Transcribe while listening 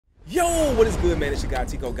Yo, what is good, man? It's your guy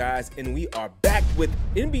Tico, guys, and we are back with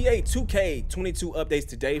NBA 2K22 updates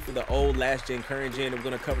today for the old last gen, current gen. We're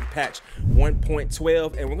going to cover patch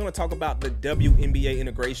 1.12, and we're going to talk about the WNBA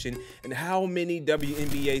integration and how many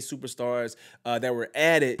WNBA superstars that were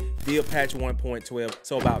added via patch 1.12.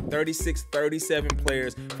 So about 37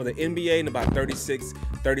 players for the NBA and about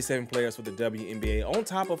 37 players for the WNBA, on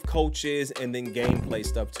top of coaches and then gameplay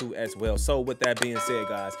stuff too as well. So with that being said,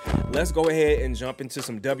 guys, let's go ahead and jump into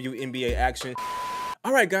some WNBA action.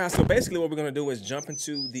 All right, guys, so basically what we're going to do is jump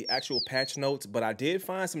into the actual patch notes, but I did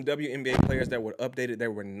find some WNBA players that were updated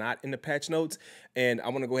that were not in the patch notes, and I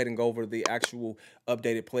want to go ahead and go over the actual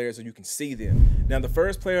updated players so you can see them. Now, the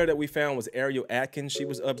first player that we found was Ariel Atkins. She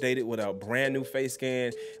was updated with a brand new face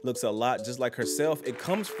scan. Looks a lot just like herself. It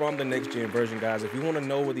comes from the next gen version, guys. If you want to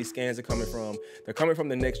know where these scans are coming from, they're coming from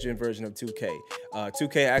the next gen version of 2K.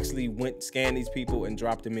 2K actually scanned these people and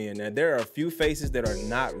dropped them in. Now, there are a few faces that are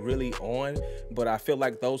not really on, but I feel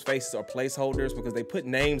like those faces are placeholders because they put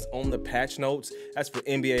names on the patch notes. That's for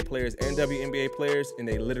NBA players and WNBA players, and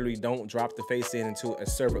they literally don't drop the face in until a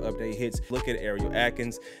server update hits. Look at Ariel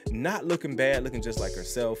Atkins, not looking bad, looking just like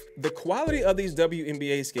herself. The quality of these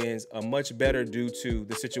WNBA scans are much better due to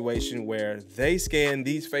the situation where they scan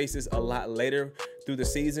these faces a lot later through the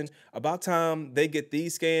season. About time they get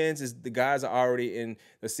these scans is the guys are already in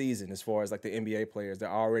the season. As far as like the NBA players,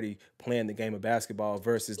 they're already playing the game of basketball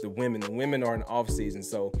versus the women. The women are in off season,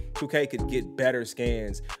 so 2K could get better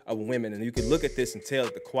scans of women, and you can look at this and tell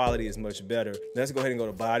that the quality is much better. Let's go ahead and go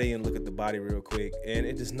to body and look at the body real quick, and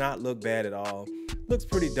it does not look bad at all. Looks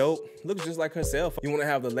pretty dope. Looks just like herself. You want to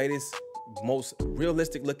have the latest, most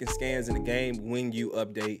realistic looking scans in the game when you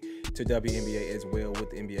update to WNBA as well with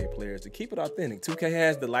the NBA players to keep it authentic. 2K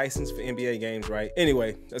has the license for NBA games, right?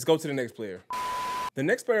 Anyway, let's go to the next player. The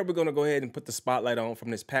next player we're going to go ahead and put the spotlight on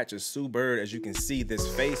from this patch is Sue Bird. As you can see, this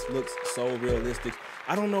face looks so realistic.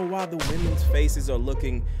 I don't know why the women's faces are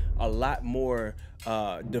looking a lot more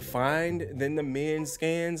defined than the men's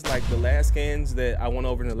scans. Like the last scans that I went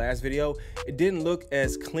over in the last video, it didn't look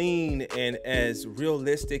as clean and as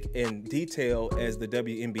realistic and detailed as the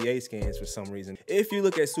WNBA scans for some reason. If you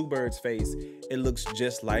look at Sue Bird's face, it looks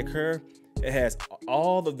just like her. It has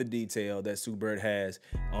all of the detail that Sue Bird has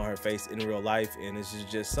on her face in real life, and it's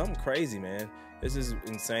just something crazy, man. This is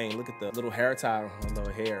insane. Look at the little hair tie on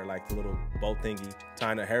the hair, like the little bow thingy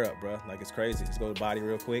tying her hair up, bro. Like, it's crazy. Let's go to body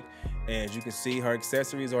real quick. And as you can see, her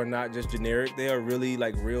accessories are not just generic. They are really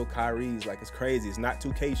like real Kyrie's. Like, it's crazy. It's not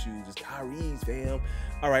 2K shoes. It's Kyrie's, fam.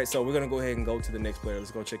 All right, so we're going to go ahead and go to the next player.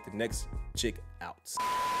 Let's go check the next chick out.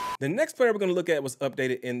 The next player we're going to look at was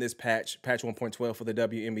updated in this patch 1.12 for the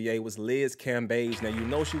WNBA, was Liz Cambage. Now, you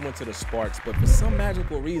know she went to the Sparks, but for some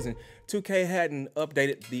magical reason, 2K hadn't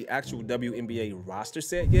updated the actual WNBA roster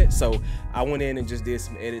set yet. So I went in and just did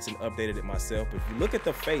some edits and updated it myself. But if you look at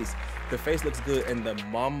the face looks good. And the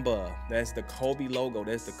Mamba, that's the Kobe logo.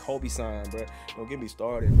 That's the Kobe sign, bro. Don't get me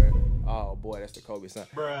started, bro. Oh, boy, that's the Kobe sign.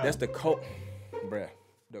 Bruh. That's the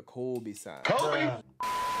the Kobe sign. Kobe?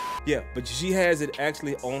 Yeah, but she has it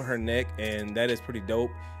actually on her neck, and that is pretty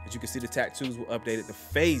dope. As you can see, the tattoos were updated. The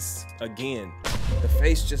face, again, the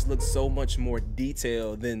face just looks so much more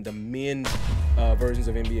detailed than the men versions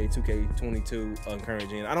of NBA 2K22 on current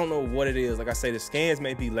gen. I don't know what it is. Like I say, the scans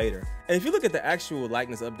may be later. And if you look at the actual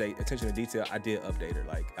likeness update, attention to detail, I did update her.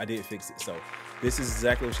 Like, I did fix it. So this is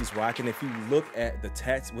exactly what she's rocking. If you look at the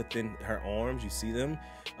tats within her arms, you see them.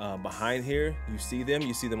 Behind here, you see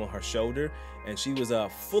them on her shoulder. And she was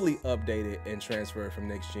fully updated and transferred from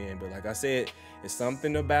next gen. But like I said, it's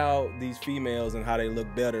something about these females and how they look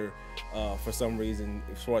better for some reason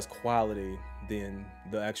as far as quality than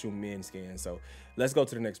the actual men scan. So let's go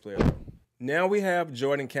to the next player. Now we have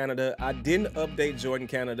Jordin Canada. I didn't update Jordin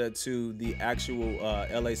Canada to the actual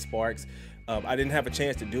LA Sparks. I didn't have a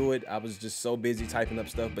chance to do it. I was just so busy typing up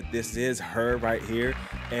stuff, but this is her right here.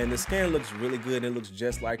 And the scan looks really good, and it looks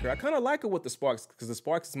just like her. I kind of like it with the Sparks because the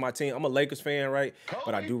Sparks is my team. I'm a Lakers fan, right?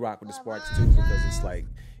 But I do rock with the Sparks too because it's like,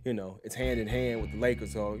 you know, it's hand in hand with the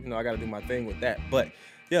Lakers. So, you know, I got to do my thing with that. But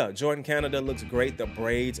yeah, Jordin Canada looks great. The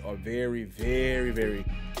braids are very, very, very,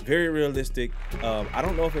 very realistic. I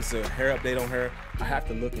don't know if it's a hair update on her. I have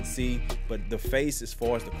to look and see. But the face, as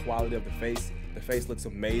far as the quality of the face looks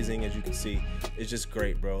amazing. As you can see, it's just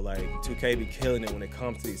great, bro. Like, 2K be killing it when it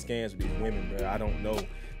comes to these scans with these women, bro. I don't know.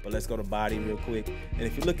 But let's go to body real quick. And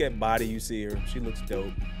if you look at body, you see her. She looks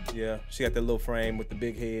dope. Yeah, she got that little frame with the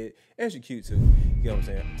big head. And she cute too. You know what I'm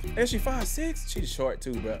saying? And she 5'6". She's short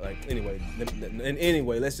too, bro. Like, anyway,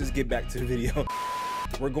 let's just get back to the video.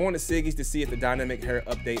 We're going to Siggy's to see if the dynamic hair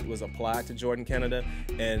update was applied to Jordin Canada,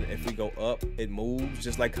 and if we go up, it moves,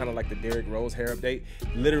 just like kind of like the Derrick Rose hair update.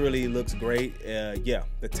 Literally looks great. Yeah,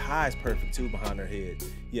 the tie is perfect too behind her head.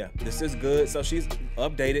 Yeah, this is good. So she's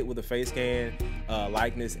updated with a face scan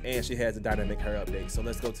likeness, and she has a dynamic hair update. So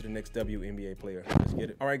let's go to the next WNBA player. Let's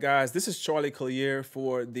get it. All right, guys, this is Charli Collier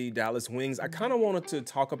for the Dallas Wings. I kind of wanted to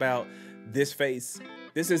talk about this face.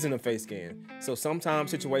 This isn't a face scan. So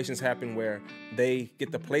sometimes situations happen where they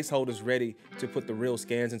get the placeholders ready to put the real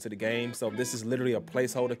scans into the game. So this is literally a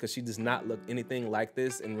placeholder because she does not look anything like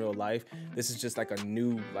this in real life. This is just like a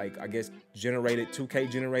new, like, I guess, generated,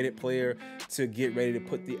 2K generated player to get ready to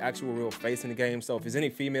put the actual real face in the game. So if there's any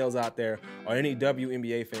females out there or any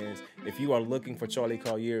WNBA fans, if you are looking for Charli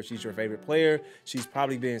Collier, she's your favorite player, she's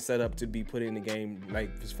probably being set up to be put in the game,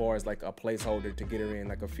 like as far as like a placeholder to get her in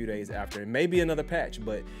like a few days after. And maybe another patch.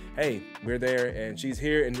 But hey, we're there and she's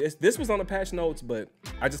here, and this was on the patch notes, but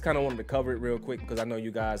I just kind of wanted to cover it real quick because I know you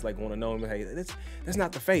guys like want to know, hey, that's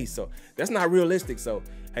not the face, so that's not realistic. So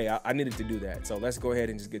hey, I needed to do that. So let's go ahead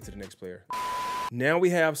and just get to the next player. Now we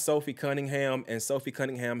have Sophie Cunningham, and Sophie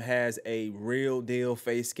Cunningham has a real deal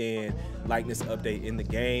face scan likeness update in the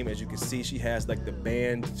game. As you can see, she has like the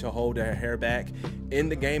band to hold her hair back in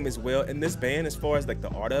the game as well. And this band, as far as like the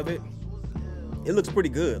art of it looks pretty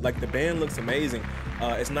good. Like the band looks amazing.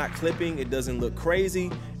 It's not clipping, it doesn't look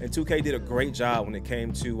crazy, and 2K did a great job when it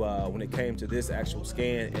came to this actual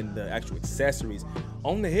scan and the actual accessories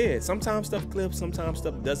on the head. Sometimes stuff clips, sometimes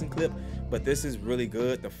stuff doesn't clip, but this is really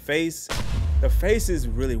good. The face is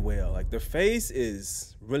really well. Like the face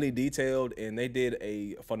is really detailed, and they did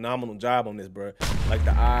a phenomenal job on this, bro. Like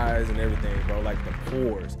the eyes and everything, bro. Like the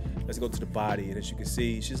pores. Let's go to the body, and as you can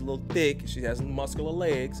see, she's a little thick. She has muscular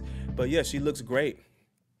legs, but yeah, she looks great.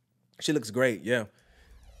 She looks great, yeah.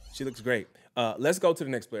 She looks great. Let's go to the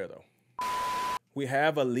next player, though. We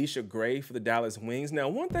have Alisha Gray for the Dallas Wings. Now,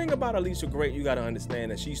 one thing about Alisha Gray, you got to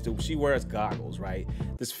understand that she wears goggles, right?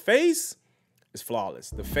 This face is flawless.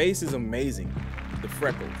 The face is amazing. The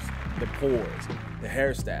freckles, the pores, the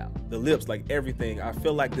hairstyle, the lips, like everything. I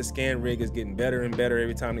feel like the scan rig is getting better and better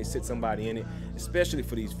every time they sit somebody in it, especially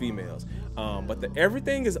for these females. But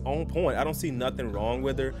everything is on point. I don't see nothing wrong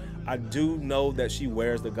with her. I do know that she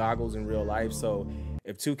wears the goggles in real life, so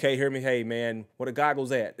if 2K hear me, hey man, where the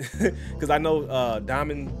goggles at? Because I know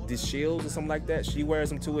Diamond DeShields or something like that, she wears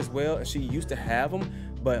them too as well, and she used to have them,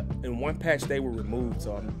 but in one patch they were removed,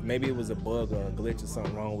 so maybe it was a bug or a glitch or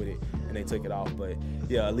something wrong with it, and they took it off. But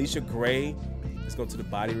yeah, Alisha Gray, let's go to the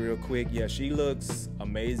body real quick. Yeah, she looks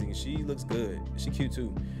amazing. She looks good. She cute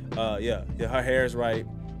too. Yeah, her hair is right.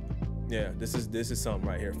 Yeah, this is something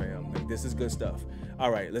right here, fam. Like, this is good stuff. All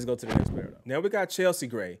right, let's go to the next player. Now we got Chelsea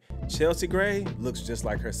Gray. Chelsea Gray looks just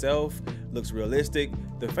like herself, looks realistic.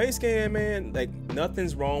 The face scan, man, like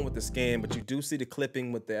nothing's wrong with the scan, but you do see the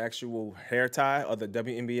clipping with the actual hair tie or the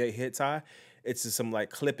WNBA head tie. It's just some like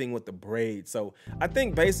clipping with the braid. So I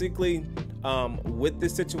think basically with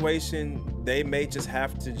this situation, they may just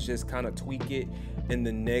have to just kind of tweak it in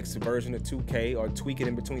the next version of 2K, or tweak it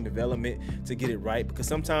in between development to get it right, because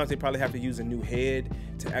sometimes they probably have to use a new head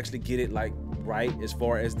to actually get it like right as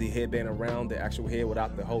far as the headband around the actual head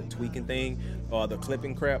without the whole tweaking thing or the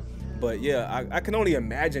clipping crap. But yeah, I can only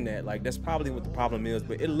imagine that. Like that's probably what the problem is.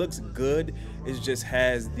 But it looks good. It just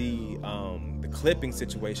has the clipping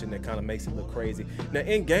situation that kind of makes it look crazy. Now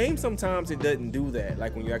in game, sometimes it doesn't do that.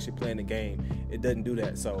 Like when you're actually playing the game, it doesn't do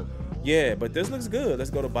that. So yeah, but this looks good.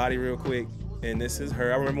 Let's go to body real quick. And this is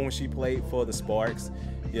her. I remember when she played for the Sparks.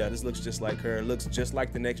 Yeah, this looks just like her. It looks just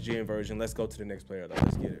like the next gen version. Let's go to the next player though.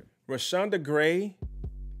 Let's get it. Reshanda Gray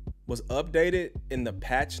was updated in the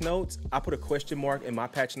patch notes. I put a question mark in my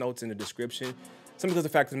patch notes in the description. Simply because the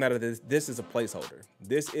fact of the matter is this is a placeholder.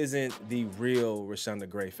 This isn't the real Reshanda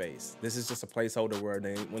Gray face. This is just a placeholder where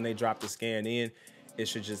when they drop the scan in, it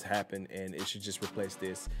should just happen and it should just replace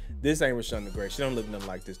this. This ain't Reshanda Gray. She don't look nothing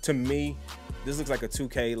like this. To me, this looks like a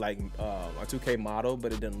 2K a 2K model,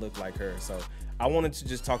 but it doesn't look like her. So I wanted to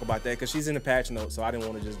just talk about that because she's in the patch notes, so I didn't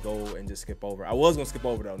want to just go and just skip over. I was gonna skip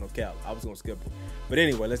over though, no cap. I was gonna skip her. But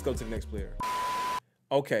anyway, let's go to the next player.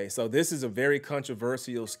 Okay, so this is a very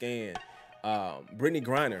controversial scan. Brittney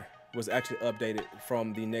Griner was actually updated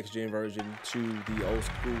from the next gen version to the old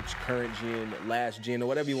school current gen, last gen, or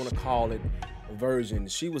whatever you want to call it version.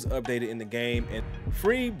 She was updated in the game, and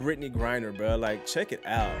free Brittney Griner, bro. Like check it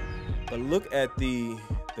out. But look at the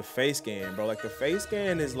face scan, bro. Like the face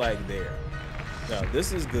scan is like there. Now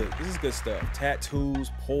this is good. This is good stuff. Tattoos,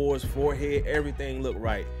 pores, forehead, everything look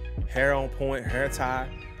right. Hair on point, hair tie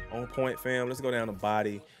on point, fam. Let's go down the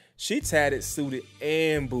body. She tatted, suited,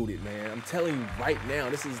 and booted, man. I'm telling you right now,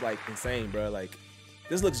 this is like insane, bro. Like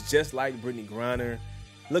This looks just like Brittney Griner.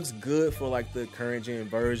 Looks good for like the current gen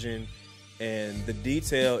version. And the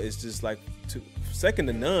detail is just like second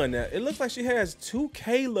to none. Now, it looks like she has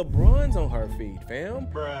 2K LeBrons on her feet, fam.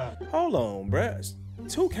 Bruh. Hold on, bruh.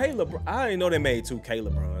 2K LeBron. I didn't know they made 2K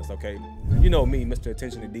LeBrons, okay? You know me, Mr.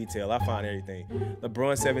 Attention to Detail. I find everything.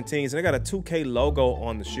 LeBron 17s, and they got a 2K logo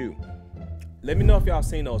on the shoe. Let me know if y'all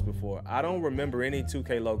seen those before. I don't remember any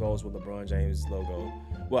 2K logos with LeBron James logo.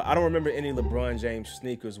 Well, I don't remember any LeBron James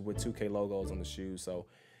sneakers with 2K logos on the shoe. So,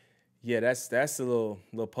 yeah, that's a little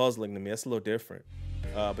puzzling to me. That's a little different.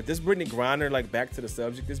 But this Brittney Griner, like back to the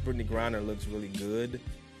subject, this Brittney Griner looks really good.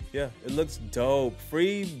 Yeah, it looks dope.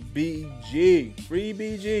 Free BG. Free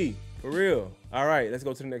BG. For real. All right, let's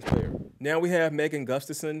go to the next player. Now we have Megan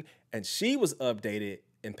Gustafson, and she was updated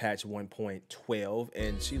in patch 1.12,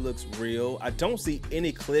 and she looks real. I don't see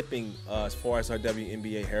any clipping as far as her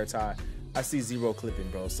WNBA hair tie. I see zero clipping,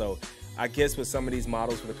 bro. So I guess with some of these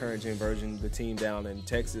models for the current gen version, the team down in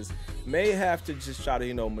Texas may have to just try to,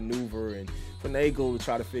 you know, maneuver and finagle to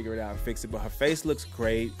try to figure it out and fix it. But her face looks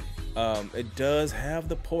great. It does have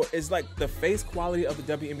the port. It's like the face quality of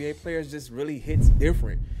the WNBA players just really hits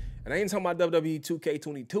different. And I ain't talking about WWE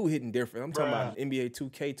 2K22 hitting different. I'm talking about NBA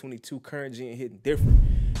 2K22 current gen hitting different.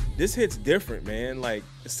 This hits different, man. Like,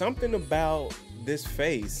 something about this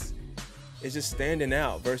face is just standing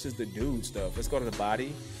out versus the dude stuff. Let's go to the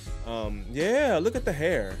body. Yeah, look at the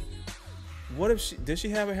hair. What if does she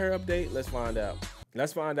have a hair update? Let's find out.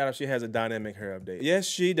 Let's find out if she has a dynamic hair update. Yes,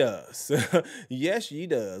 she does. Yes, she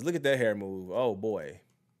does. Look at that hair move. Oh, boy.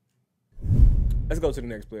 Let's go to the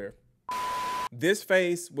next player. This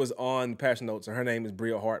face was on patch notes, and her name is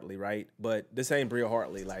Bria Hartley, right? But this ain't Bria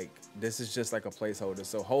Hartley. Like, this is just like a placeholder.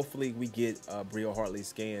 So hopefully we get Bria Hartley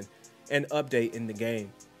scan and update in the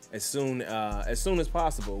game as soon as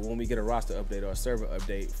possible when we get a roster update or a server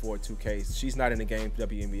update for 2K. She's not in the game,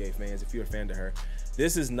 WNBA fans, if you're a fan of her.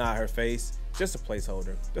 This is not her face, just a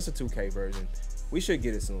placeholder, just a 2K version. We should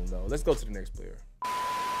get it soon, though. Let's go to the next player.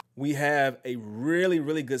 We have a really,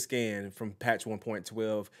 really good scan from patch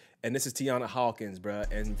 1.12, and this is Tiana Hawkins, bruh.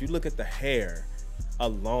 And if you look at the hair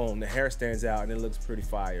alone, the hair stands out and it looks pretty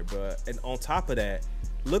fire, bruh. And on top of that,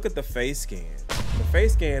 look at the face scan. The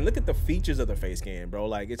face scan, look at the features of the face scan, bro.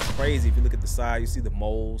 Like, it's crazy. If you look at the side, you see the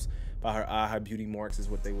moles by her eye, her beauty marks is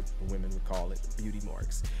what the women would call it, beauty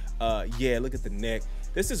marks. Yeah, look at the neck.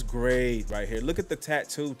 This is great right here. Look at the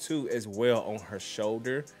tattoo too as well on her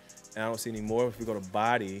shoulder. And I don't see any more. If we go to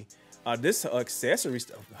body, this accessory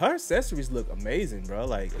stuff, her accessories look amazing, bro.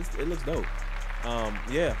 Like, it looks dope.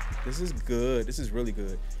 Yeah, this is good. This is really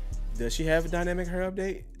good. Does she have a dynamic hair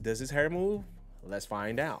update? Does this hair move? Let's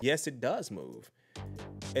find out. Yes, it does move.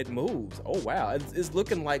 It moves. Oh, wow. It's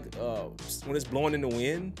looking like when it's blowing in the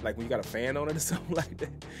wind, like when you got a fan on it or something like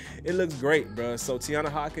that. It looks great, bro. So Tiana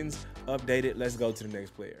Hawkins updated. Let's go to the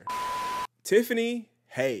next player. Tiffany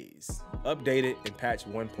Hayes updated in patch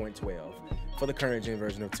 1.12 for the current gen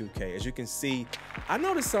version of 2K. As you can see, I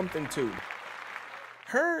noticed something too.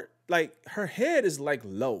 Her head is like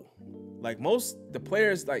low. Like the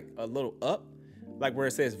players like a little up, like where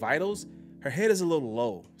it says vitals. Her head is a little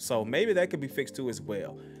low, so maybe that could be fixed too as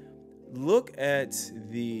well. Look at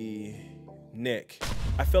the neck.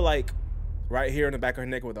 I feel like right here in the back of her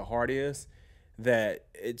neck where the heart is, that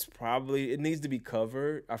it needs to be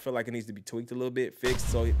covered. I feel like it needs to be tweaked a little bit, fixed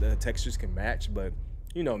so the textures can match, but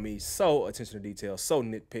you know me, so attention to detail, so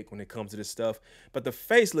nitpick when it comes to this stuff. But the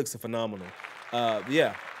face looks phenomenal.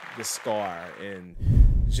 Yeah, the scar and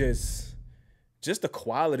just the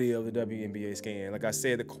quality of the WNBA scan. Like I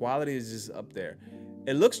said, the quality is just up there.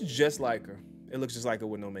 It looks just like her. It looks just like her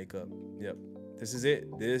with no makeup. Yep, this is it.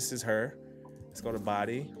 This is her. Let's go to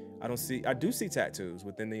body. I do see tattoos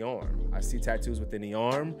within the arm. I see tattoos within the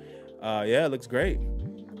arm. Yeah, it looks great.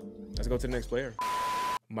 Let's go to the next player.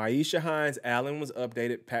 Myisha Hines Allen was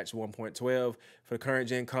updated patch 1.12 for the current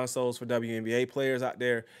gen consoles for WNBA players out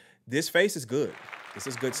there. This face is good. This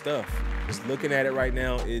is good stuff. Just looking at it right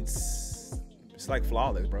now, it's like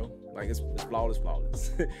flawless, bro. Like it's flawless.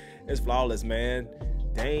 It's flawless, man.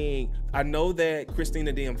 Dang. I know that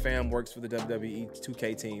Christina Pham works for the WWE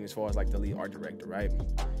 2K team as far as like the lead art director, right?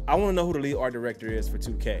 I want to know who the lead art director is for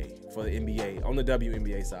 2K, for the NBA, on the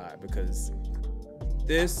WNBA side, because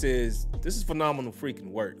this is phenomenal freaking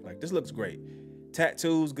work. Like, this looks great.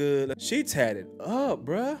 Tattoos good. She tatted up,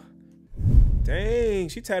 bruh. Dang,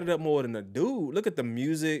 she tatted up more than a dude. Look at the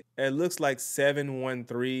music. It looks like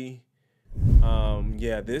 713.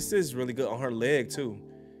 Yeah, this is really good on her leg too.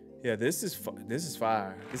 Yeah, this is fire. This is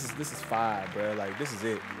fire, bro. Like, this is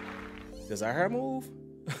it. Does our hair move?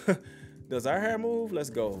 Does our hair move? Let's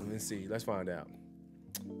go. Let's see. Let's find out.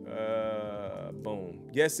 Boom.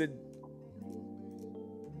 Yes, it.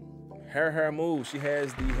 Her hair moves. She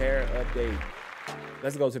has the hair update.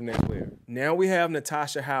 Let's go to the next player. Now we have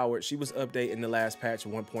Natasha Howard. She was updated in the last patch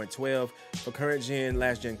of 1.12 for current gen,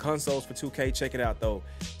 last gen consoles for 2K. Check it out though.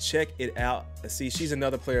 Check it out. See, she's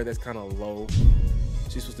another player that's kind of low.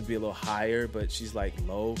 She's supposed to be a little higher, but she's like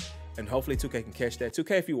low. And hopefully 2K can catch that.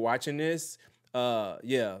 2K, if you're watching this,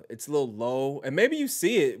 yeah, it's a little low. And maybe you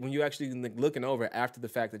see it when you actually looking over after the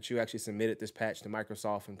fact that you actually submitted this patch to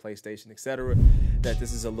Microsoft and PlayStation, etc., that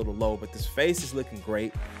this is a little low, but this face is looking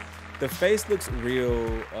great. The face looks real.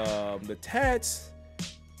 The tats,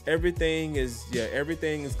 everything is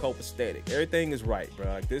copacetic. Everything is right, bro.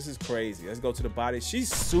 Like, this is crazy. Let's go to the body.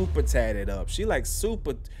 She's super tatted up.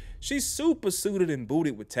 She's super suited and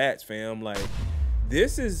booted with tats, fam. Like,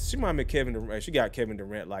 she might be Kevin Durant. She got Kevin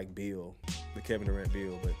Durant like Bill, the Kevin Durant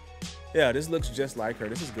Bill. But yeah, this looks just like her.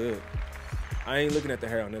 This is good. I ain't looking at the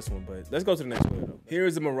hair on this one, but let's go to the next one though. Here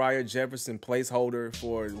is the Mariah Jefferson placeholder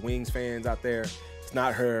for Wings fans out there. It's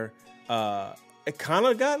not her. It kind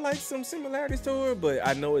of got like some similarities to her, but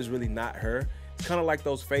I know it's really not her. It's kind of like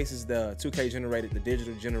those faces the 2K generated, the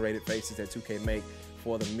digital generated faces that 2K make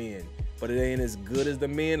for the men, but it ain't as good as the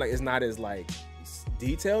men. Like, it's not as like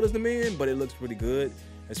detailed as the men, but it looks pretty good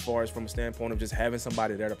as far as from a standpoint of just having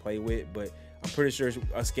somebody there to play with. But I'm pretty sure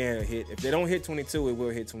a scan will hit. If they don't hit 22, it will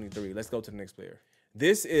hit 23. Let's go to the next player.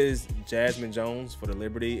 This is Jasmine Jones for the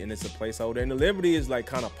Liberty, and it's a placeholder. And the Liberty is like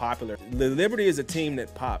kind of popular. The Liberty is a team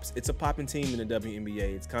that pops. It's a popping team in the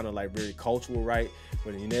WNBA. It's kind of like very cultural, right?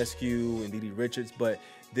 With Ionescu and Didi Richards, but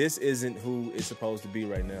this isn't who it's supposed to be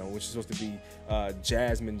right now, which is supposed to be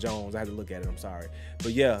Jasmine Jones. I had to look at it, I'm sorry.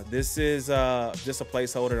 But yeah, this is just a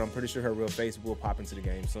placeholder. I'm pretty sure her real face will pop into the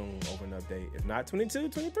game soon over an update. If not 22,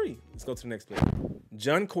 23. Let's go to the next player.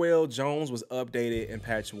 Jonquel Jones was updated in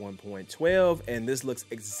patch 1.12, and this looks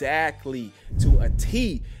exactly to a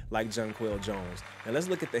T like Jonquel Jones. Now let's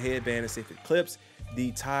look at the headband and see if it clips.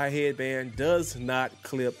 The tie headband does not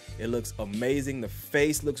clip. It looks amazing. The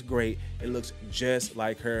face looks great. It looks just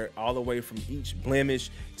like her, all the way from each blemish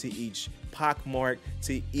to each pock mark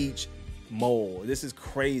to each mole. This is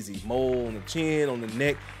crazy. Mole on the chin, on the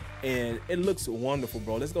neck, and it looks wonderful,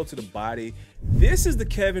 bro. Let's go to the body. This is the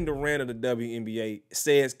Kevin Durant of the WNBA,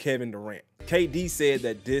 says Kevin Durant. KD said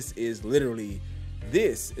that this is literally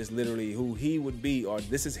who he would be, or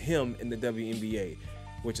this is him in the WNBA,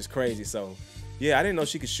 which is crazy. So yeah, I didn't know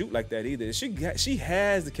she could shoot like that either. She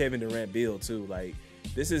has the Kevin Durant build too. Like,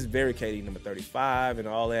 this is very KD number 35 and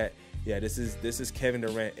all that. Yeah, this is Kevin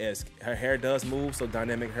Durant-esque. Her hair does move, so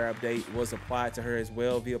dynamic hair update was applied to her as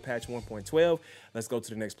well via patch 1.12. Let's go to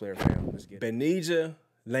the next player, fam. Let's get Benija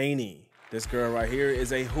Laney. This girl right here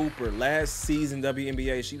is a hooper. Last season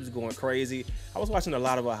WNBA, she was going crazy. I was watching a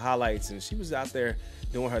lot of her highlights, and she was out there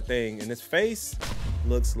doing her thing. And this face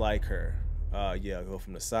looks like her. Yeah, go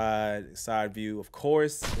from the side view. Of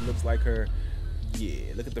course, it looks like her.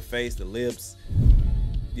 Yeah, look at the face, the lips.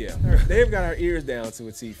 Yeah, they've got her ears down to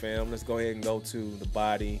a T, fam. Let's go ahead and go to the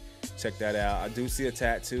body. Check that out. I do see a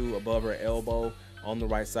tattoo above her elbow on the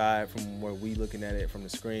right side from where we looking at it from the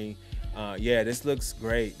screen. Yeah, this looks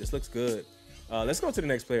great. This looks good. Let's go to the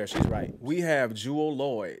next player. She's right. We have Jewel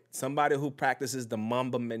Lloyd, somebody who practices the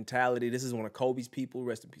Mamba mentality. This is one of Kobe's people.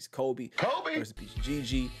 Rest in peace, Kobe. Rest in peace,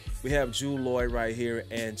 Gigi. We have Jewel Lloyd right here,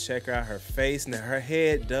 and check out her face. Now, her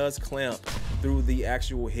head does clamp through the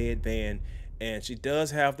actual headband, and she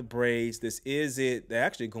does have the braids. This is it. They're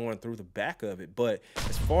actually going through the back of it. But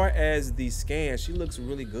as far as the scan, she looks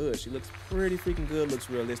really good. She looks pretty freaking good. Looks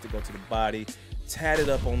realistic. Go to the body. Tatted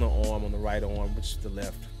up on the arm, on the right arm, which is the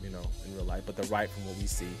left, you know, in real life, but the right from what we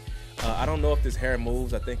see. I don't know if this hair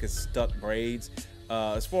moves. I think it's stuck braids.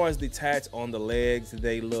 As far as the tats on the legs,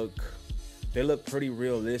 they look pretty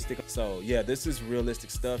realistic. So yeah, this is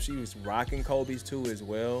realistic stuff. She was rocking Kobe's too as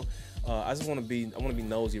well. I want to be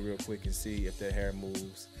nosy real quick and see if the hair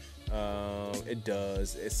moves. It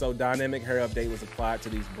does. It's so dynamic. Hair update was applied to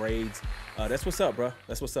these braids. That's what's up, bro.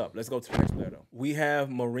 That's what's up. Let's go to the next player though. We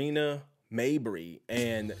have Marina Mabry,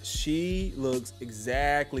 and she looks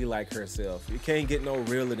exactly like herself. You can't get no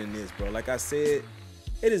realer than this, bro. Like I said,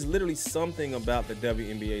 it is literally something about the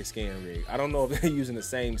WNBA scan rig. I don't know if they're using the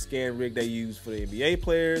same scan rig they use for the NBA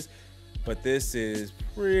players, but this is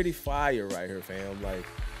pretty fire right here, fam. Like,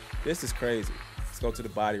 this is crazy. Let's go to the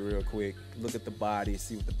body real quick. Look at the body,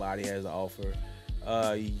 see what the body has to offer.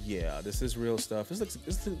 Yeah, this is real stuff. This looks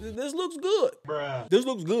good. Bruh. This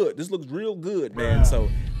looks good. This looks real good, man. Bruh. So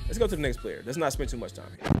let's go to the next player. Let's not spend too much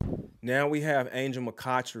time here. Now we have Angel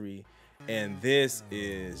McCoughtry, and this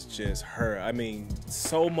is just her. I mean,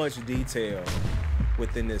 so much detail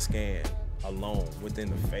within this scan. alone within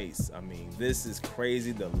the face. I mean, this is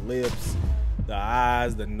crazy. The lips, the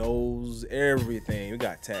eyes, the nose, everything. We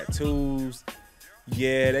got tattoos.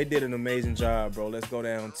 Yeah, they did an amazing job, bro. Let's go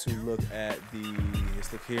down to look at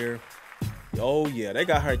let's look here. Oh yeah, they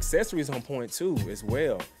got her accessories on point too as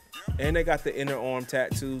well. And they got the inner arm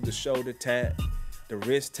tattoos, the shoulder tat, the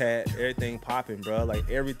wrist tat, everything popping, bro. Like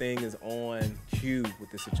everything is on cue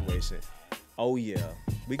with the situation. Oh yeah,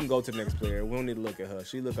 we can go to the next player. We don't need to look at her.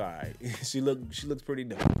 She look all right. she looks pretty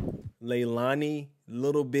dope. Leilani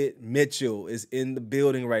Little Bit Mitchell is in the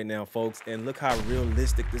building right now, folks. And look how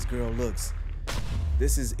realistic this girl looks.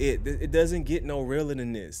 This is it. It doesn't get no realer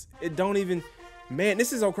than this. It don't even, man,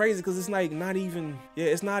 this is so crazy because it's like not even, yeah,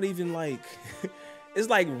 it's not even like, it's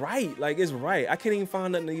like right. Like it's right. I can't even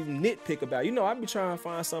find nothing to even nitpick about. You know, I'd be trying to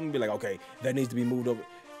find something and be like, okay, that needs to be moved over.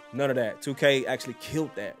 None of that. 2K actually killed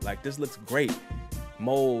that. Like, this looks great.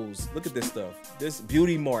 Moles. Look at this stuff. This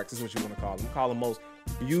beauty marks is what you want to call them. Call them moles.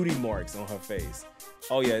 Beauty marks on her face.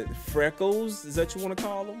 Oh, yeah. Freckles. Is that what you want to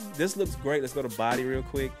call them? This looks great. Let's go to body real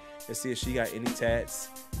quick. Let's see if she got any tats.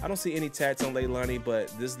 I don't see any tats on Leilani, but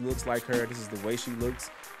this looks like her. This is the way she looks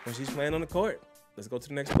when she's playing on the court. Let's go to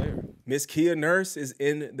the next player. Miss Kia Nurse is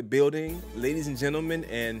in the building, ladies and gentlemen,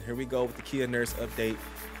 and here we go with the Kia Nurse update.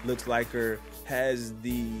 Looks like her has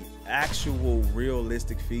the actual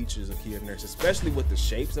realistic features of Kia Nurse, especially with the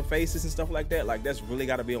shapes of faces and stuff like that. Like, that's really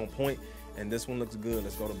got to be on point, and this one looks good.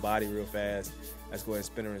 Let's go to body real fast. Let's go ahead and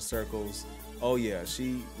spin her in circles. Oh yeah,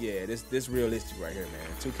 this realistic right here, man.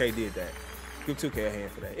 2K did that. Give 2K a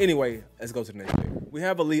hand for that. Anyway, let's go to the next player. We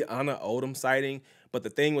have a Liana Odom sighting, but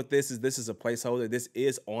the thing with this is a placeholder. This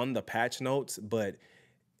is on the patch notes, but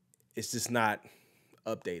it's just not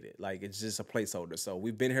updated. Like, it's just a placeholder. So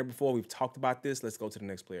we've been here before. We've talked about this. Let's go to the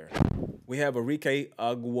next player. We have Arike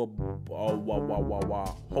Ogunbowale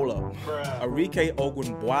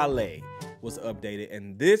was updated,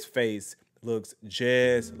 and this face looks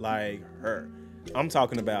just like her. I'm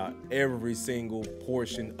talking about every single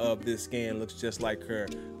portion of this skin looks just like her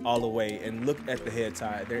all the way. And look at the head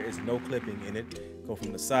tie. There is no clipping in it. Go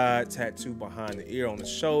from the side, tattoo behind the ear, on the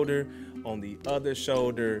shoulder, on the other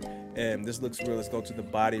shoulder. And this looks real. Let's go to the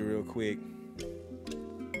body real quick.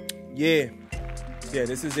 Yeah,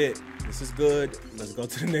 this is it. This is good. Let's go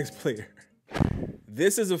to the next player.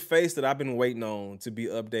 This is a face that I've been waiting on to be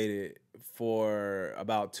updated for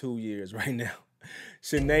about 2 years right now.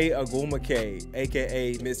 Shanae Agumake,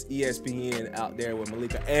 aka Miss ESPN out there with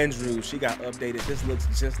Malika Andrews. She got updated. This looks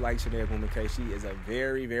just like Shanae Agumake. She is a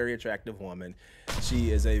very, very attractive woman. She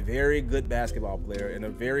is a very good basketball player and a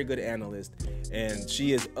very good analyst. And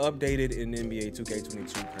she is updated in NBA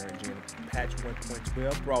 2K22 current gen. Patch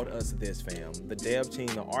 1.12 brought us this, fam. The dev team,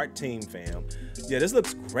 the art team, fam. Yeah, this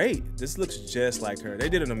looks great. This looks just like her. They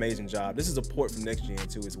did an amazing job. This is a port from next gen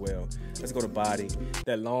too as well. Let's go to body.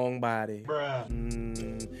 That long body. Bruh.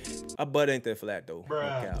 Her butt ain't that flat though.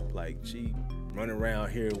 Bruh. Like, she running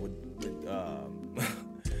around here with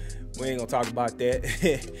we ain't gonna talk about that.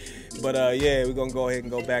 But yeah, we're gonna go ahead and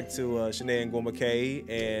go back to Shanae Agumake,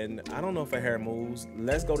 and I don't know if her hair moves.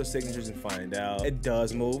 Let's go to signatures and find out. It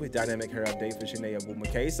does move. It's dynamic hair update for Shanae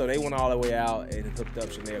Agumake. So they went all the way out and hooked up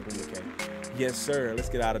Shanae Agumake. Yes, sir. Let's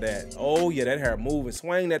get out of that. Oh yeah, that hair moving.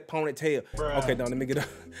 Swing that ponytail. Bruh. Okay, now let me get up.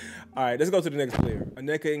 All right, let's go to the next player.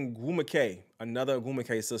 Aneka Agumake, another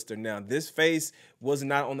Agumake sister. Now, this face was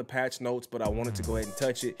not on the patch notes, but I wanted to go ahead and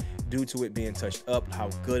touch it due to it being touched up, how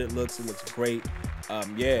good it looks. It looks great.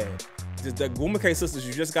 Yeah, the Agumake sisters,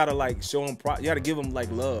 you just gotta like show them props. You gotta give them like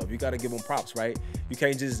love. You gotta give them props, right? You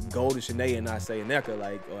can't just go to Shanae and not say Aneka,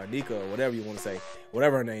 like, or Anika, or whatever you want to say,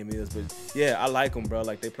 whatever her name is. But yeah, I like them, bro.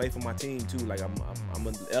 Like, they play for my team too. Like, I'm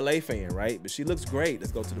an LA fan, right? But she looks great.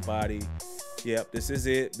 Let's go to the body. Yep, this is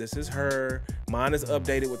it. This is her. Mine is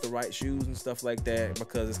updated with the right shoes and stuff like that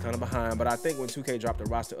because it's kind of behind. But I think when 2K dropped the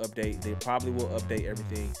roster update, they probably will update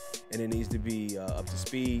everything, and it needs to be up to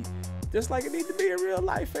speed, just like it needs to be in real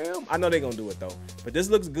life, fam. I know they're going to do it, though. But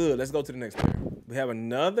this looks good. Let's go to the next player. We have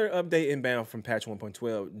another update inbound from patch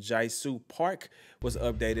 1.12. Jaisu Park was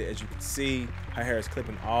updated. As you can see, her hair is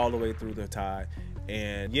clipping all the way through the tie.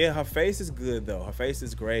 And yeah, her face is good, though. Her face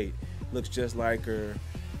is great. Looks just like her.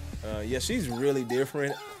 Yeah, she's really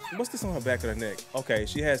different. What's this on her back of her neck? Okay,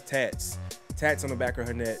 she has tats on the back of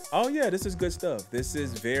her neck. Oh yeah, this is good stuff. This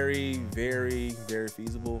is very, very, very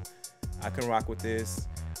feasible. I can rock with this.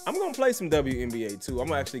 I'm gonna play some WNBA too. I'm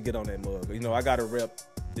gonna actually get on that mug. You know, I gotta rep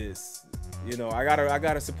this. You know, I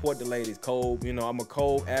gotta support the ladies. Cole, you know, I'm a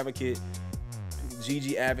Cole advocate,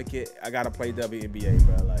 GG advocate. I gotta play WNBA,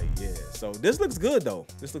 bro. Like, yeah. So this looks good though.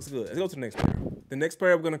 This looks good. Let's go to the next player. The next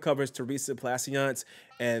player we're gonna cover is Teresa Placiance,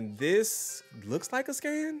 and this looks like a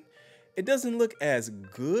scan. It doesn't look as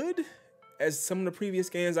good as some of the previous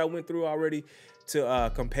scans I went through already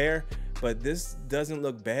to compare, but this doesn't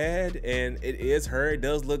look bad, and it is her. It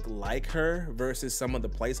does look like her versus some of the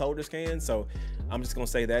placeholder scans, so I'm just gonna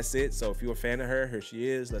say that's it. So if you're a fan of her, here she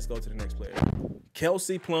is. Let's go to the next player.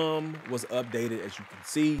 Kelsey Plum was updated, as you can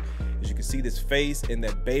see. As you can see, this face and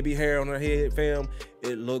that baby hair on her head, fam,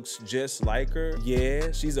 it looks just like her.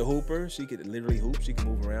 Yeah, she's a hooper. She could literally hoop. She can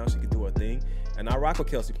move around. She can do her thing. And I rock with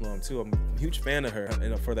Kelsey Plum too. I'm a huge fan of her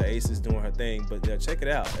and for the Aces doing her thing. But yeah, check it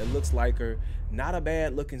out. It looks like her. Not a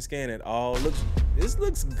bad looking scan at all. This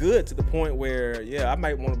looks good to the point where, yeah, I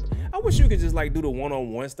might want to. I wish you could just like do the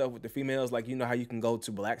one-on-one stuff with the females. Like, you know how you can go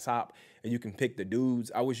to Blacktop and you can pick the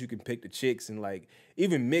dudes. I wish you could pick the chicks and like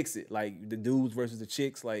even mix it, like the dudes versus the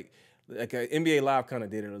chicks. Like NBA Live kind of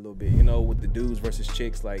did it a little bit, you know, with the dudes versus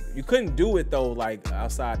chicks. Like, you couldn't do it though, like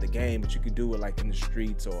outside the game, but you could do it like in the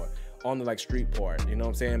streets or on the like street part, you know what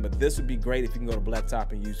I'm saying? But this would be great if you can go to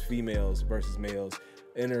Blacktop and use females versus males,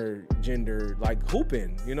 intergender, like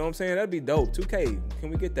hooping, you know what I'm saying? That'd be dope. 2K, can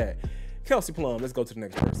we get that? Kelsey Plum, let's go to the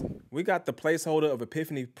next person. We got the placeholder of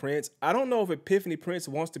Epiphany Prince. I don't know if Epiphany Prince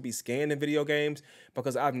wants to be scanned in video games,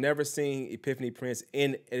 because I've never seen Epiphany Prince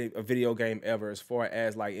in a video game ever, as far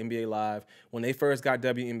as like NBA Live. When they first got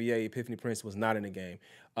WNBA, Epiphany Prince was not in the game.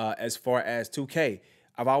 As far as 2K,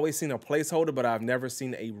 I've always seen a placeholder, but I've never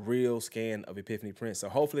seen a real scan of Epiphany Prince. So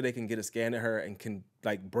hopefully they can get a scan of her and can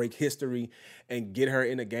like break history and get her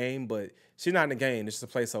in the game. But she's not in the game. It's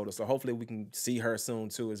just a placeholder. So hopefully we can see her soon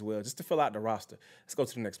too as well, just to fill out the roster. Let's go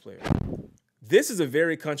to the next player. This is a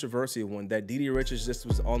very controversial one that Didi Richards just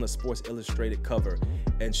was on the Sports Illustrated cover.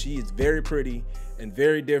 And she is very pretty and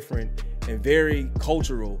very different and very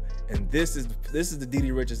cultural. And this is the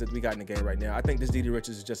Didi Richards that we got in the game right now. I think this Didi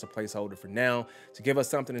Richards is just a placeholder for now to give us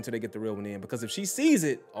something until they get the real one in. Because if she sees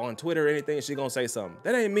it on Twitter or anything, she's going to say something.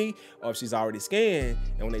 That ain't me. Or if she's already scanned,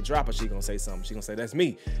 and when they drop her, she's going to say something. She's going to say, that's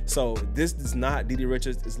me. So this is not Didi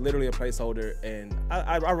Richards. It's literally a placeholder. And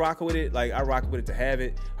I rock with it. Like, I rock with it to have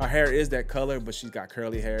it. Her hair is that color, but she's got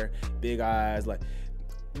curly hair, big eyes. Like,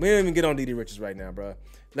 we don't even get on Didi Richards right now, bro.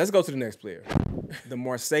 Let's go to the next player. The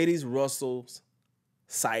Mercedes Russell's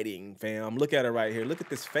sighting, fam. Look at her right here. Look at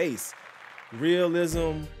this face.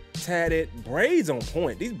 Realism, tatted, braids on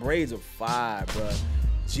point. These braids are fire, bro.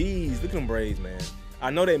 Jeez, look at them braids, man. I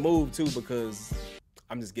know they move too, because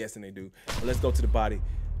I'm just guessing they do. But let's go to the body.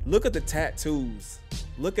 Look at the tattoos.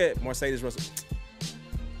 Look at Mercedes Russell.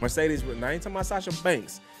 Mercedes, now I ain't talking about Sasha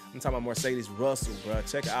Banks. I'm talking about Mercedes Russell, bro.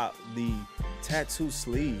 Check out the tattoo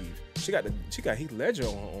sleeve. She got Heath Ledger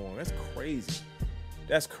on her arm. That's crazy.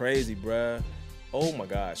 That's crazy, bro. Oh my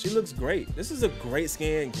God, she looks great. This is a great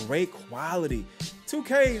scan, great quality.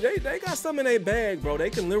 2K, they got something in their bag, bro. They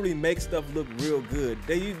can literally make stuff look real good.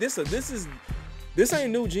 This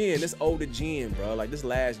ain't new gen, this older gen, bro. Like this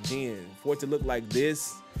last gen. For it to look like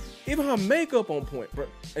this, even her makeup on point, bro.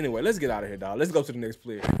 Anyway, let's get out of here, dog. Let's go to the next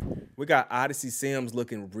player. We got Odyssey Sims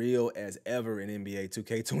looking real as ever in NBA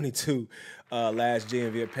 2K22 last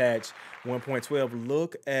gen via patch 1.12.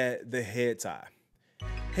 Look at the head tie.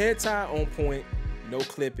 Head tie on point, no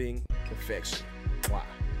clipping, perfection. Wow.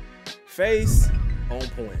 Face on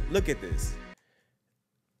point. Look at this.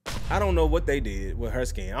 I don't know what they did with her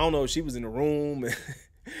skin. I don't know if she was in the room.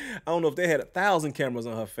 I don't know if they had 1,000 cameras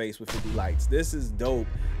on her face with 50 lights. This is dope.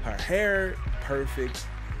 Her hair, perfect.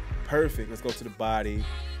 Perfect. Let's go to the body.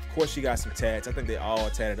 Of course, she got some tats. I think they all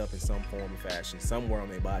tatted up in some form or fashion, somewhere on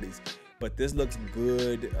their bodies. But this looks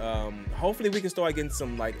good. Hopefully, we can start getting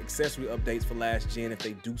some like accessory updates for last gen if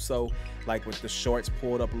they do so, like with the shorts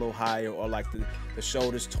pulled up a little higher, or like the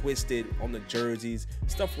shoulders twisted on the jerseys,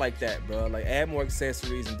 stuff like that, bro. Like add more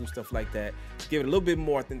accessories and do stuff like that to give it a little bit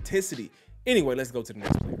more authenticity. Anyway, let's go to the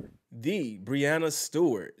next player. The Brianna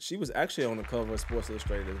Stewart. She was actually on the cover of Sports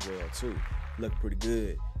Illustrated as well too. Looked pretty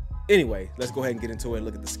good. Anyway, let's go ahead and get into it.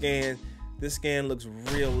 Look at the scan. This scan looks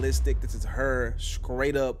realistic. This is her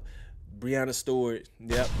straight up Brianna Stewart.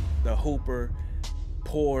 Yep, the hooper,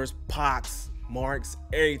 pores, pox, marks,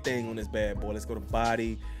 everything on this bad boy. Let's go to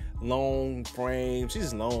body, long frame. She's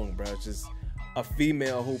just long, bro. Just a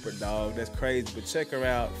female hooper, dog. That's crazy. But check her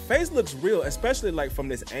out. Face looks real, especially like from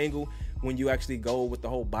this angle. When you actually go with the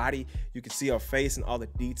whole body, you can see her face and all the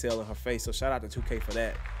detail in her face. So shout out to 2K for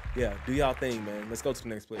that. Yeah, do y'all thing, man. Let's go to the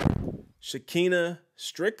next player. Shakina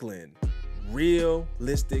Strickland.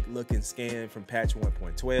 Realistic looking scan from patch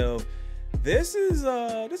 1.12. This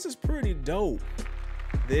is pretty dope.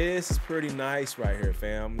 This is pretty nice right here,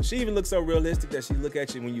 fam. She even looks so realistic that she look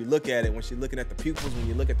at you when you look at it, when she's looking at the pupils, when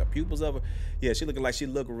you look at the pupils of her. Yeah, she looking like she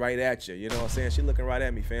look right at you. You know what I'm saying? She looking right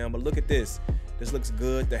at me, fam. But look at this. This looks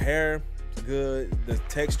good. The hair, It's good. The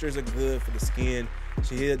textures are good for the skin.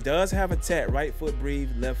 She does have a tat, right foot breathe,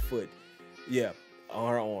 left foot. Yeah,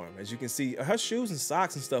 on her arm. As you can see, her shoes and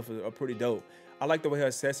socks and stuff are pretty dope. I like the way her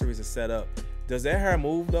accessories are set up. Does that hair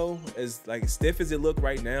move though? As like stiff as it look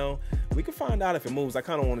right now? We can find out if it moves. I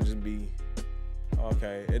kind of want to just be,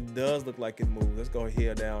 okay, it does look like it moves. Let's go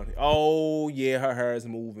here down. Oh yeah, her hair is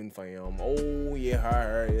moving, fam. Oh yeah, her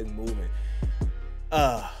hair is moving.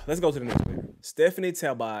 Let's go to the next player. Stephanie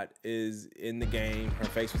Talbot is in the game. Her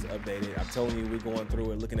face was updated. I'm telling you, we're going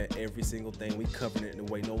through it, looking at every single thing. We covering it in a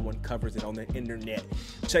way no one covers it on the internet.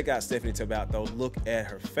 Check out Stephanie Talbot though. Look at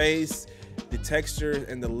her face. The texture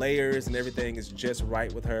and the layers and everything is just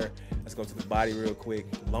right with her. Let's go to the body real quick.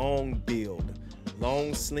 Long build.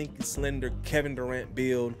 Long, slinky, slender Kevin Durant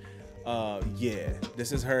build. Yeah,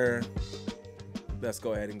 this is her. Let's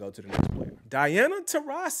go ahead and go to the next player. Diana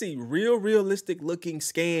Taurasi, realistic looking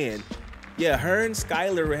scan. Yeah, her and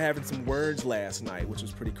Skylar were having some words last night, which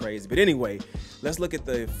was pretty crazy. But anyway, let's look at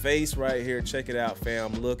the face right here. Check it out,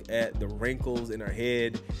 fam. Look at the wrinkles in her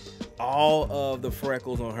head. All of the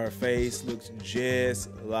freckles on her face looks just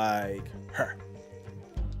like her.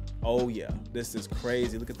 Oh yeah, this is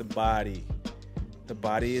crazy. Look at the body. The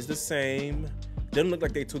body is the same. Doesn't look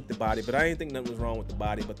like they took the body, but I didn't think nothing was wrong with the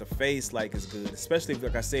body. But the face, like, is good. Especially, if,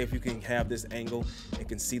 like I say, if you can have this angle and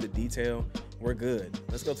can see the detail, we're good.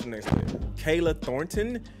 Let's go to the next player. Kayla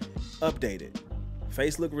Thornton, updated.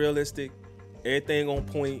 Face look realistic. Everything on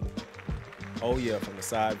point. Oh, yeah, from the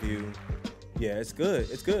side view. Yeah, it's good.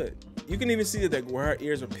 It's good. You can even see that where her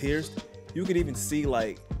ears are pierced. You can even see,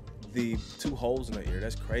 like, the 2 holes in her ear.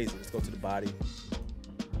 That's crazy. Let's go to the body.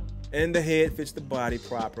 And the head fits the body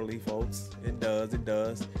properly, folks. It does, it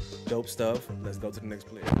does. Dope stuff. Let's go to the next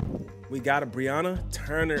player. We got a Brianna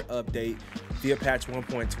Turner update via patch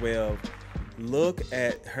 1.12. Look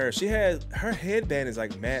at her. She has, her headband is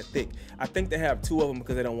like mad thick. I think they have 2 of them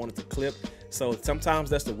because they don't want it to clip. So sometimes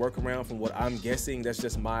that's the workaround from what I'm guessing. That's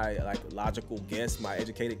just my like logical guess, my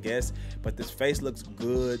educated guess. But this face looks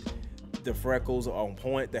good. The freckles are on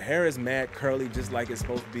point. The hair is mad curly, just like it's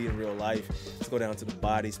supposed to be in real life. Let's go down to the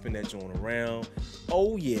body, spin that joint around.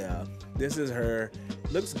 Oh yeah, this is her.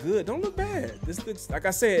 Looks good. Don't look bad. This looks, like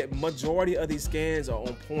I said, majority of these scans are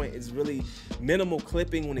on point. It's really minimal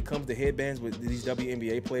clipping when it comes to headbands with these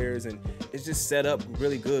WNBA players, and it's just set up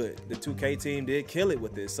really good. The 2K team did kill it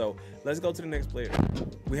with this. So let's go to the next player.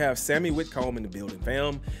 We have Sammy Whitcomb in the building,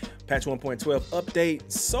 fam. Patch 1.12 update.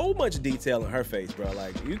 So much detail in her face, bro.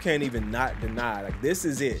 Like, you can't even not deny. Like, this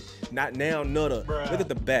is it. Not now, nutter. Look at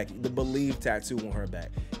the back. The Believe tattoo on her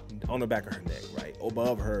back. On the back of her neck, right?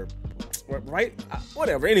 Above her, right?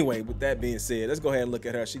 Whatever. Anyway, with that being said, let's go ahead and look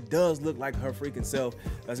at her. She does look like her freaking self.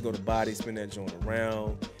 Let's go to body, spin that joint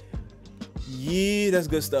around. Yeah, that's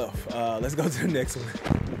good stuff. Let's go to the next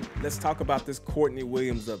one. Let's talk about this Courtney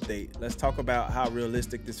Williams update. Let's talk about how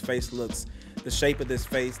realistic this face looks, the shape of this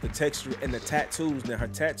face, the texture, and the tattoos. Now, her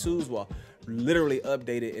tattoos were literally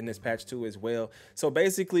updated in this patch 2 as well. So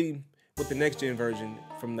basically, with the next gen version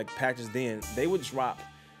from the patches then, they would drop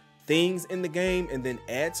things in the game and then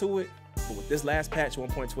add to it. But with this last patch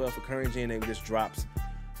 1.12 for current gen, it just drops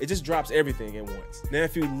everything at once. Now,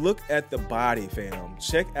 if you look at the body, fam,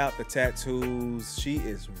 check out the tattoos. She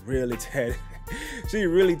is really tatted. She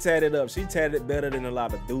really tatted up. She tatted better than a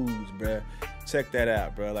lot of dudes, bruh. Check that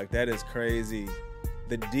out, bruh. Like, that is crazy.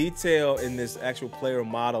 The detail in this actual player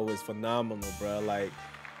model is phenomenal, bruh. Like,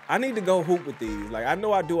 I need to go hoop with these. Like, I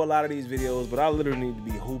know I do a lot of these videos, but I literally need to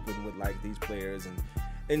be hooping with, like, these players and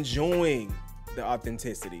enjoying the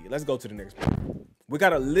authenticity. Let's go to the next one. We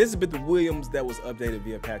got Elizabeth Williams that was updated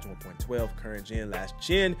via patch 1.12, current gen, last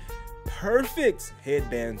gen. Perfect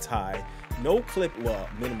headband tie. No clip, well,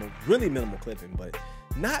 minimal, really minimal clipping, but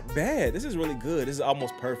not bad. This is really good. This is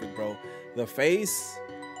almost perfect, bro. The face,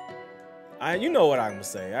 you know what I'm gonna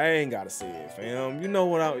say. I ain't gotta say it, fam. You know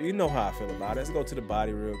how I feel about it. Let's go to the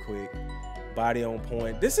body real quick. Body on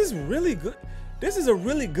point. This is really good. This is a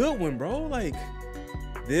really good one, bro. Like,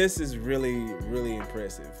 this is really, really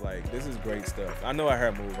impressive. Like, this is great stuff. I know I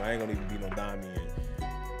heard move. I ain't gonna even be no dime in.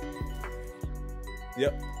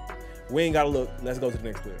 Yep. We ain't gotta look. Let's go to the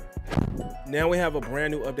next player. Now we have a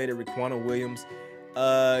brand new updated Raquana Williams.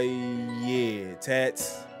 Yeah,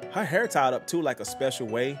 tats. Her hair tied up too, like a special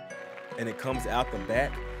way, and it comes out the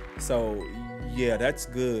back. So yeah, that's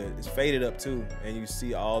good. It's faded up too, and you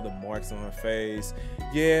see all the marks on her face.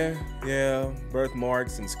 Yeah,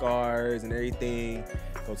 birthmarks and scars and everything.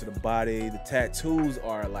 Go to the body. The tattoos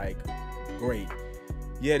are like great.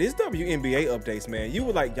 Yeah, these WNBA updates, man, you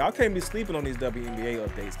were like, y'all can't be sleeping on these WNBA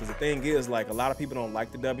updates, because the thing is, like, a lot of people don't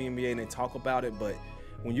like the WNBA and they talk about it, but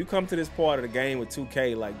when you come to this part of the game with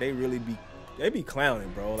 2K, like, they really be be clowning,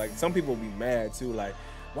 bro. Like some people be mad too. Like,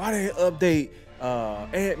 why they update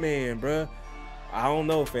Ant-Man, bro? I don't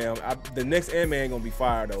know, fam. The next Ant-Man gonna be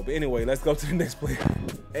fire though. But anyway, let's go to the next player.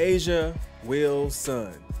 A'ja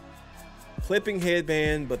Wilson. Clipping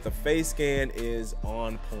headband, but the face scan is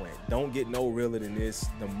on point. Don't get no realer than this.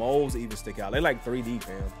 The moles even stick out. They like 3D,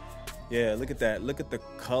 fam. Yeah, look at that. Look at the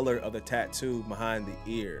color of the tattoo behind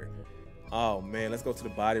the ear. Oh man, let's go to the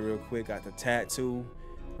body real quick. Got the tattoo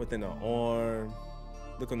within the arm.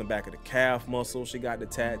 Look on the back of the calf muscle. She got the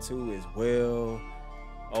tattoo as well.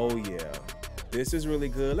 Oh yeah, this is really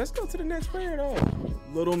good. Let's go to the next player though.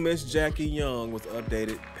 Little Miss Jackie Young was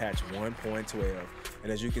updated patch 1.12.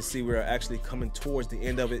 And as you can see, we're actually coming towards the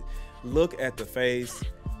end of it. Look at the face.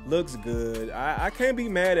 Looks good. I can't be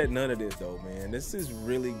mad at none of this though, man. This is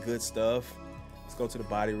really good stuff. Let's go to the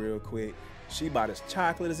body real quick. She about as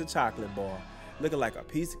chocolate as a chocolate bar. Looking like a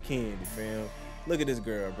piece of candy, fam. Look at this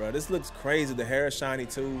girl, bro. This looks crazy. The hair is shiny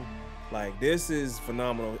too. Like, this is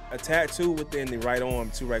phenomenal. A tattoo within the right arm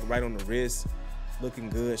too, right on the wrist. Looking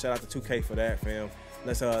good. Shout out to 2K for that, fam.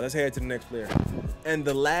 Let's head to the next player. And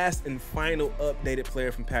the last and final updated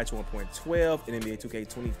player from patch 1.12 in NBA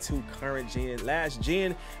 2K22 current gen, last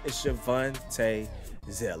gen, is Shavonte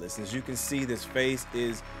Zealous. As you can see, this face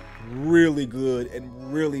is really good and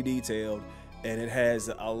really detailed. And it has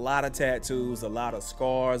a lot of tattoos, a lot of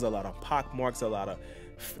scars, a lot of pock marks, a lot of,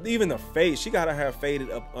 even the face, she got her hair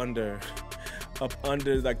faded up under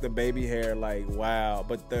like the baby hair, like wow.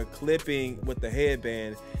 But the clipping with the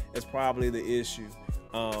headband is probably the issue.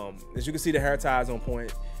 As you can see, the hair tie is on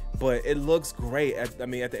point, but it looks great. I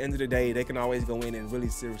mean, at the end of the day, they can always go in and really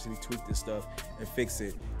seriously tweak this stuff and fix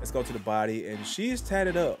it. Let's go to the body, and she's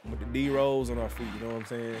tatted up with the D-rolls on her feet, you know what I'm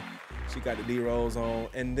saying? She got the D-rolls on,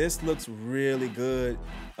 and this looks really good.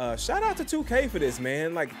 Shout out to 2K for this,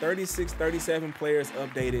 man. Like 36, 37 players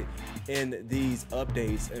updated in these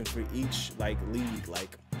updates, and for each like league,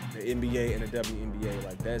 like the NBA and the WNBA,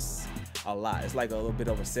 like that's a lot. It's like a little bit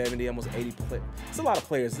over 70, almost 80 players. It's a lot of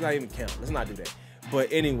players. Let's not even count. Let's not do that.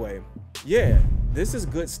 But anyway, yeah, this is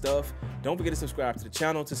good stuff. Don't forget to subscribe to the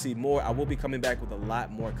channel to see more. I will be coming back with a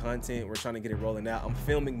lot more content. We're trying to get it rolling out. I'm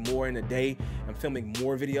filming more in a day. I'm filming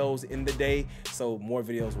more videos in the day, so more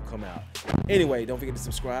videos will come out. Anyway, don't forget to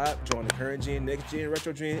subscribe, join the current gen, next gen,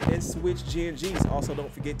 retro gen, and switch gen Gs. Also,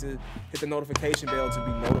 don't forget to hit the notification bell to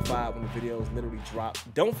be notified when the videos literally drop.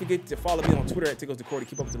 Don't forget to follow me on Twitter at TicoisTocory to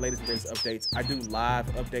keep up with the latest and greatest updates. I do live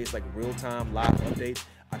updates, like real-time live updates.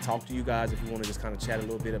 I talk to you guys if you want to just kind of chat a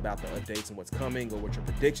little bit about the updates and what's coming or what your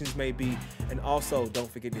predictions may be. And also, don't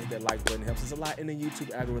forget to hit that like button. It helps us a lot in the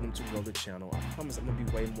YouTube algorithm to grow the channel. I promise I'm going to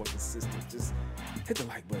be way more consistent. Just hit the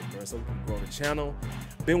like button, bro, so we can grow the channel.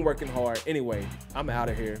 Been working hard. Anyway, I'm out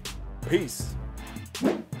of here. Peace.